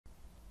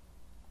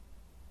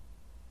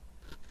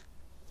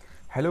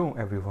Hello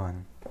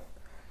everyone.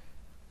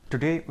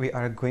 Today we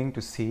are going to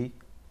see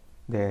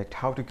that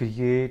how to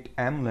create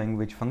M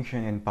language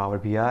function in Power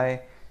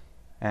BI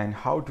and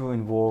how to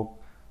invoke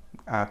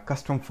a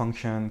custom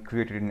function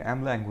created in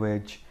M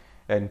language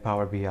in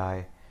Power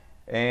BI.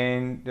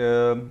 And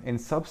in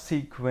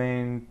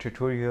subsequent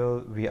tutorial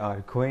we are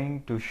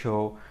going to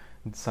show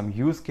some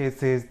use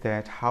cases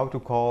that how to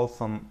call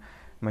some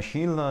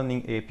machine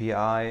learning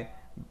API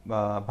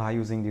by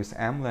using this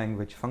M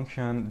language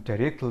function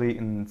directly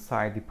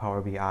inside the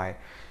Power BI.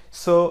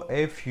 So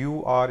if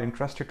you are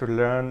interested to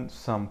learn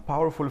some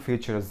powerful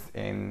features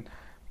in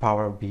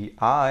Power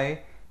BI,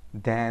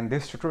 then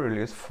this tutorial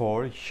is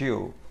for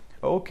you.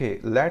 Okay,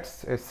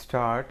 let's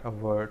start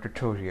our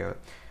tutorial.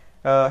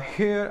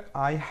 Here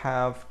I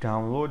have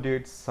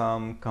downloaded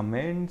some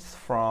comments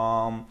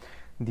from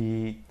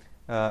the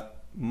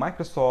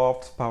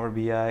Microsoft's Power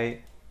BI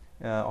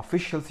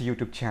official's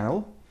YouTube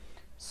channel.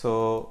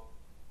 So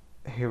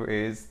here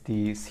is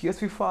the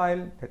CSV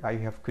file that I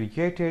have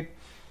created.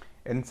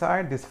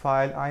 Inside this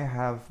file I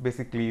have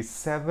basically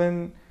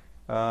seven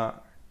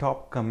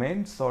top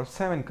comments, or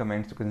 7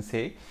 comments you can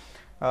say,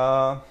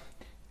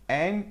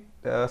 and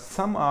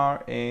some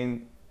are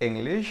in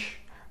English,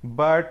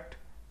 but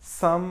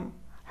some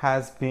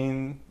has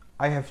been,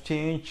 I have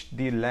changed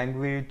the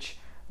language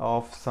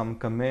of some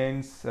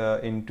comments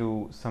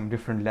into some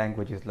different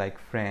languages like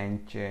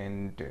French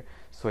and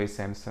Swiss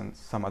and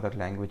some other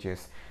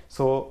languages.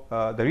 So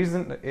the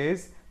reason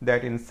is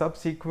that in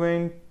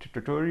subsequent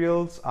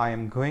tutorials I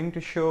am going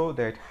to show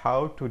that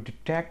how to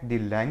detect the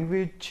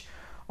language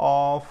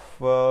of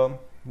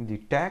the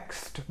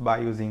text by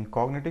using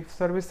cognitive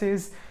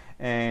services,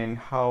 and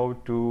how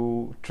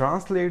to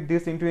translate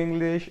this into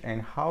English,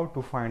 and how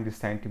to find the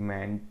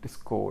sentiment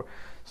score.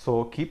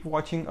 So keep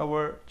watching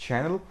our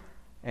channel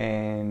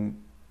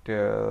and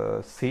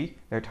see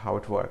that how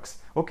it works.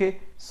 Okay,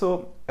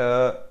 so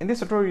in this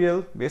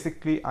tutorial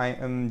basically I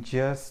am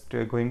just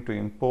going to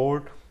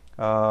import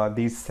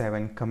these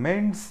 7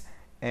 comments,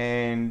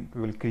 and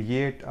we will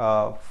create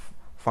a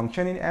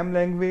function in M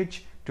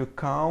language to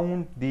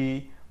count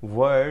the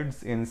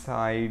words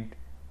inside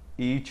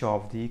each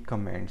of the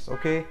comments.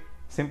 Okay,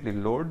 simply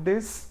load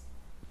this.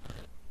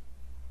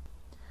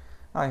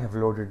 I have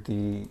loaded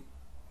the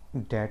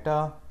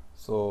data,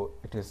 so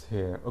it is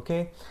here.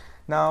 Okay,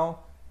 now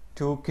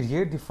to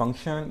create the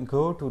function,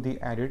 go to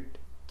the edit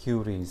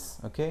queries.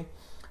 Okay,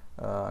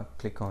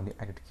 click on the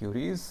edit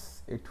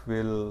queries. It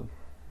will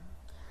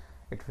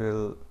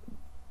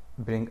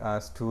bring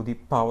us to the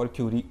Power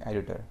Query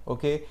editor.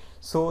 Okay,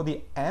 so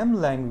the M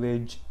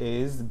language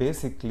is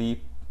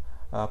basically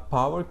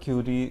Power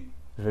Query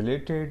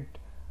related,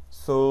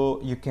 so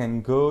you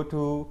can go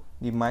to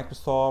the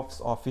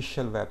Microsoft's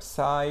official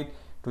website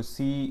to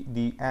see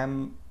the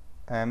M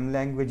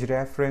language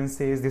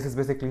references. This is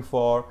basically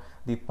for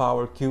the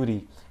Power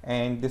Query,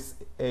 and this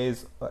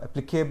is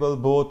applicable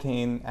both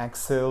in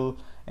Excel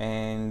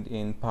and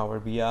in Power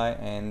BI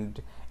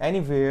and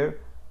anywhere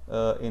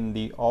in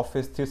the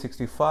Office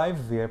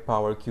 365 where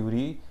Power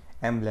Query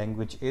M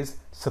language is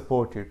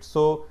supported.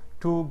 So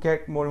to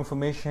get more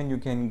information, you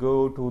can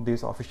go to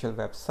this official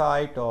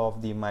website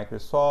of the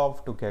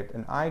Microsoft to get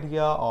an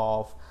idea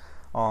of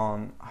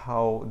on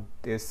how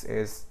this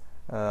is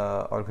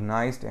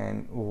organized,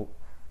 and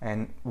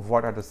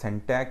what are the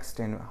syntax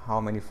and how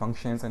many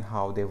functions and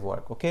how they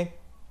work. Okay,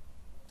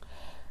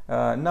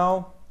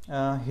 now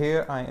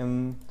here I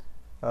am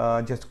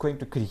just going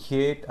to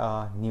create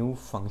a new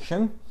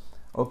function.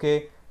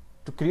 Okay,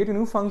 to create a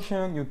new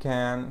function you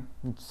can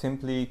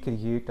simply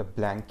create a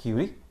blank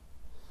query,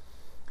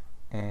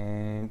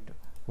 and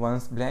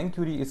once blank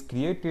query is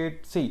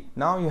created, see,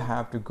 now you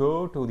have to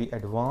go to the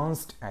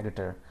advanced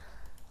editor.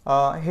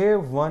 Here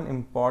one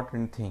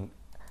important thing,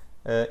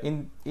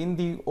 in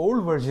the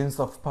old versions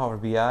of Power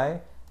BI,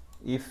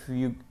 if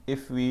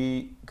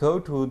we go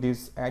to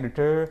this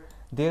editor,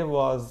 there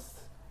was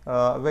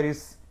a very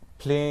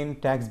plain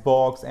text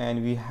box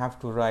and we have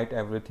to write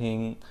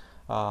everything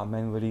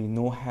manually,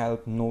 no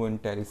help, no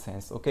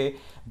IntelliSense. Okay,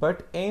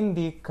 but in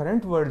the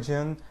current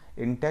version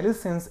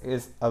IntelliSense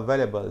is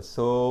available,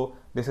 so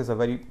this is a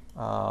very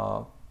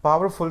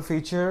powerful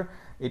feature.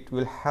 It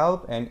will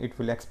help and it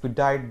will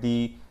expedite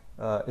the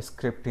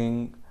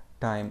scripting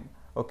time.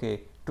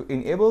 Okay, to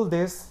enable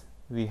this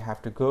we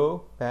have to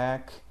go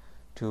back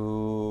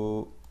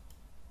to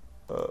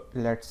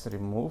let's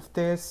remove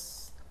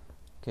this.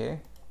 Okay,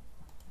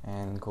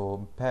 and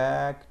go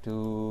back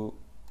to,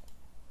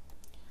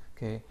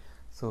 okay,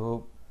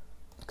 so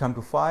come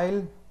to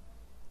File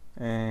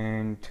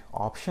and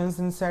Options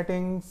and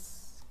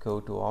Settings,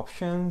 go to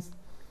Options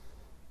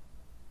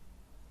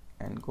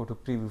and go to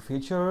Preview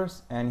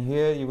Features, and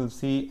here you will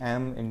see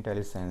M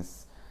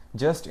IntelliSense.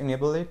 Just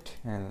enable it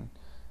and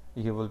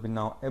you will be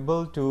now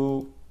able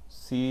to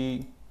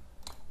see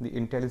the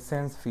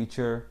IntelliSense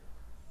feature.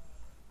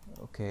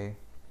 Okay,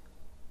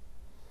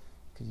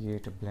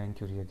 create a blank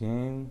query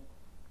again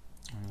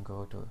and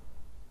go to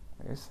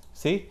this.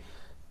 See,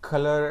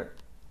 color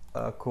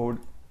code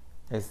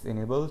is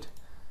enabled.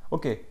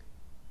 Okay,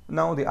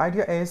 now the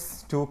idea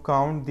is to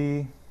count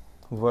the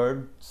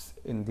words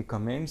in the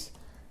comments.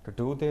 To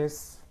do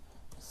this,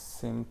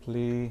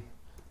 simply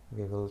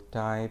we will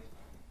type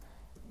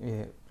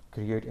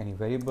create any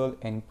variable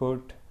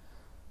input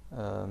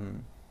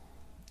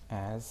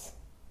as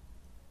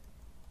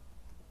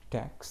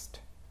text.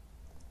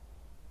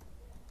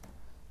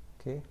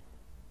 Okay,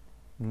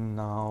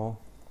 now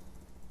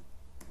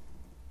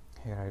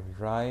here I will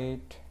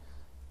write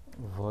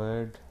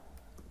word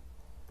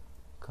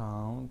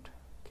count.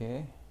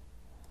 Okay,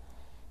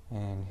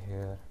 and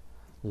here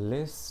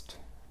list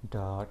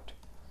dot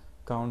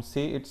count.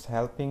 See, it's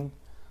helping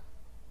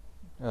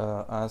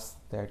us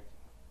that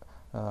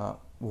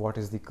what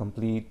is the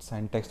complete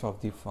syntax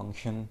of the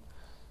function.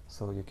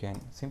 So you can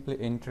simply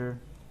enter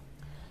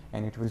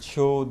and it will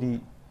show the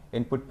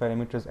input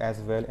parameters as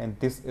well, and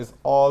this is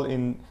all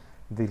in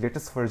the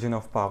latest version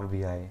of Power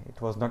BI.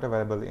 It was not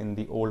available in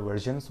the old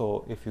version,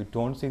 so if you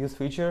don't see this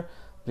feature,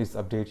 please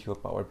update your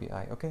Power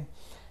BI. Okay,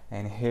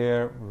 and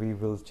here we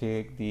will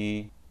take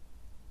the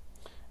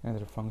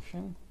another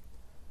function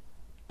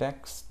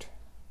text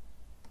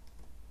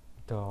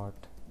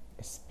dot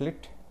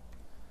split,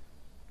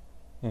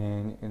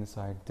 and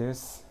inside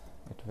this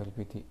it will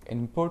be the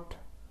input,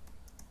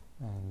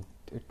 and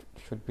it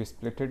should be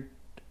splitted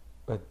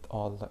with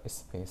all the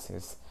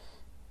spaces,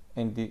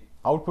 and the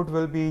output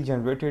will be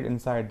generated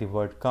inside the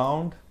word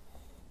count,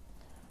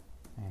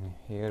 and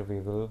here we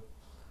will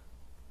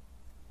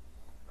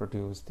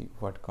produce the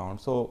word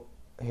count. So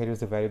here is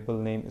the variable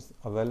name is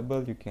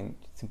available, you can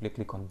simply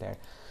click on that.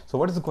 So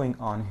what is going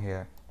on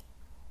here?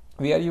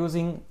 We are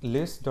using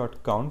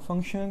list.count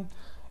function,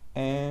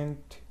 and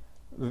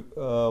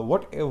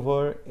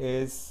whatever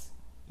is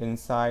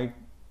inside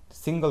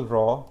single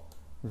row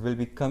will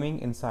be coming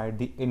inside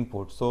the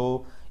input.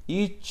 So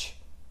each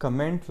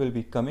comment will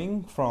be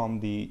coming from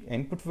the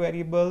input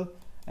variable,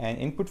 and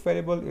input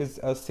variable is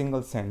a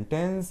single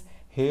sentence.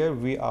 Here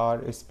we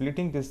are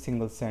splitting this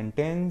single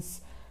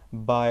sentence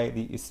by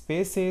the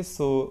spaces.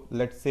 So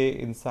let's say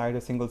inside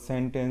a single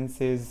sentence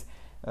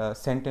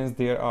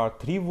there are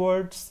 3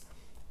 words,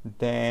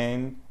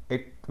 then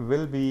it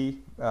will be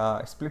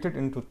splitted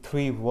into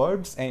 3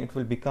 words and it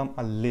will become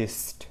a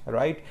list,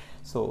 right?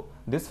 So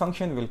this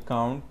function will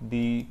count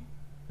the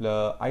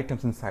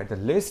items inside the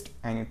list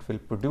and it will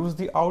produce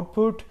the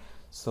output,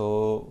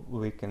 so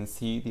we can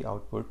see the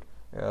output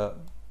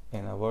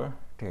in our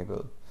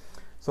table.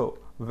 So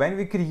when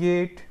we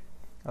create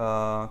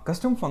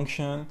custom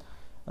function,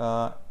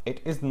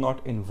 it is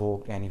not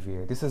invoked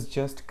anywhere. This is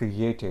just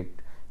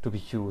created to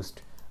be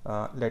used.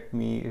 Let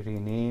me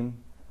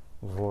rename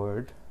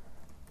word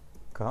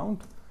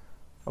count.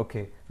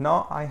 Okay,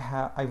 now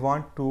I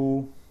want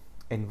to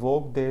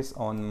invoke this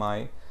on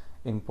my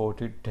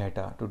imported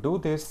data. To do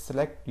this,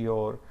 select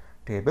your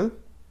table,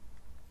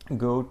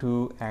 go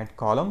to add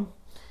column,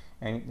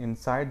 and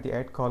inside the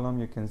add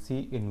column you can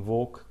see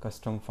invoke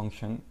custom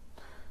function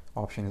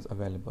option is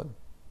available.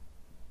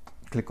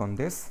 Click on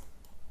this.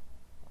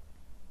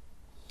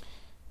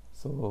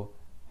 So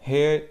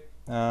here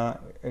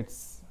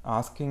it's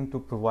asking to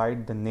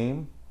provide the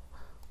name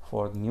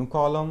for the new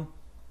column,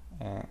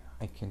 and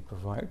I can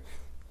provide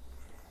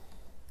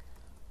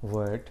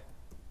word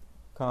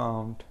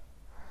count,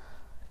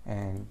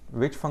 and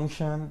which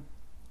function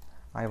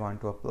I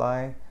want to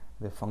apply,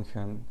 the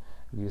function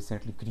we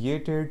recently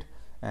created,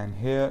 and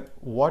here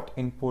what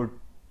input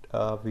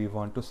we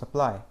want to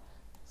supply.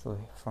 So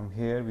from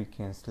here we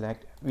can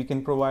select, we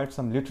can provide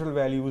some literal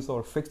values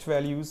or fixed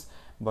values,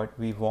 but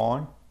we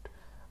want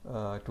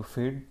to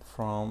feed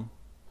from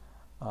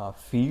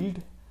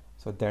field,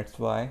 so that's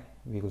why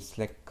we will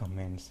select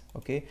comments.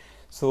 Okay,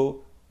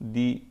 so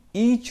the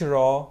each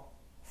row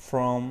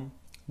from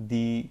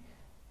the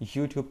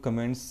YouTube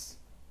comments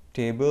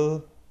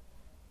table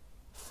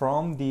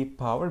from the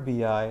Power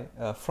BI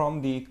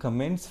from the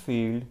comments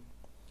field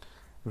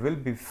will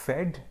be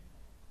fed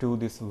to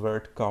this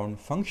word count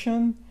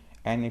function,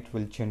 and it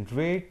will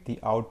generate the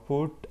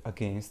output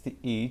against the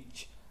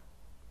each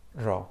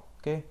row.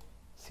 Okay,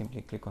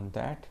 simply click on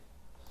that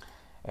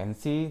and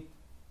see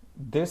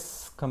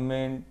this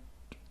comment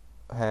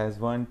has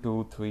 1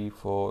 2 3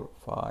 4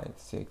 5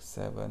 6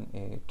 7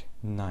 8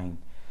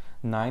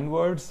 9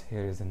 words.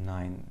 Here is a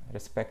 9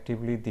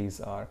 respectively.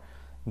 These are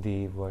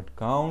the word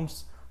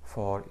counts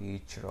for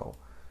each row.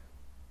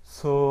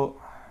 So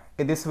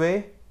in this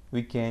way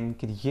we can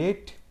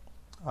create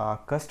a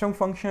custom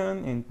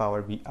function in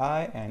Power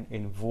BI and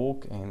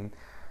invoke and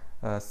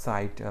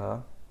cite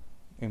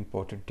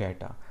imported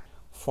data.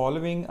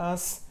 Following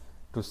us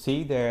to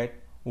see that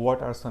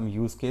what are some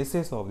use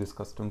cases of this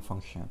custom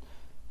function.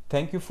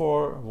 Thank you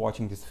for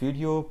watching this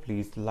video.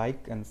 Please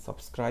like and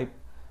subscribe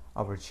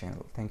our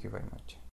channel. Thank you very much.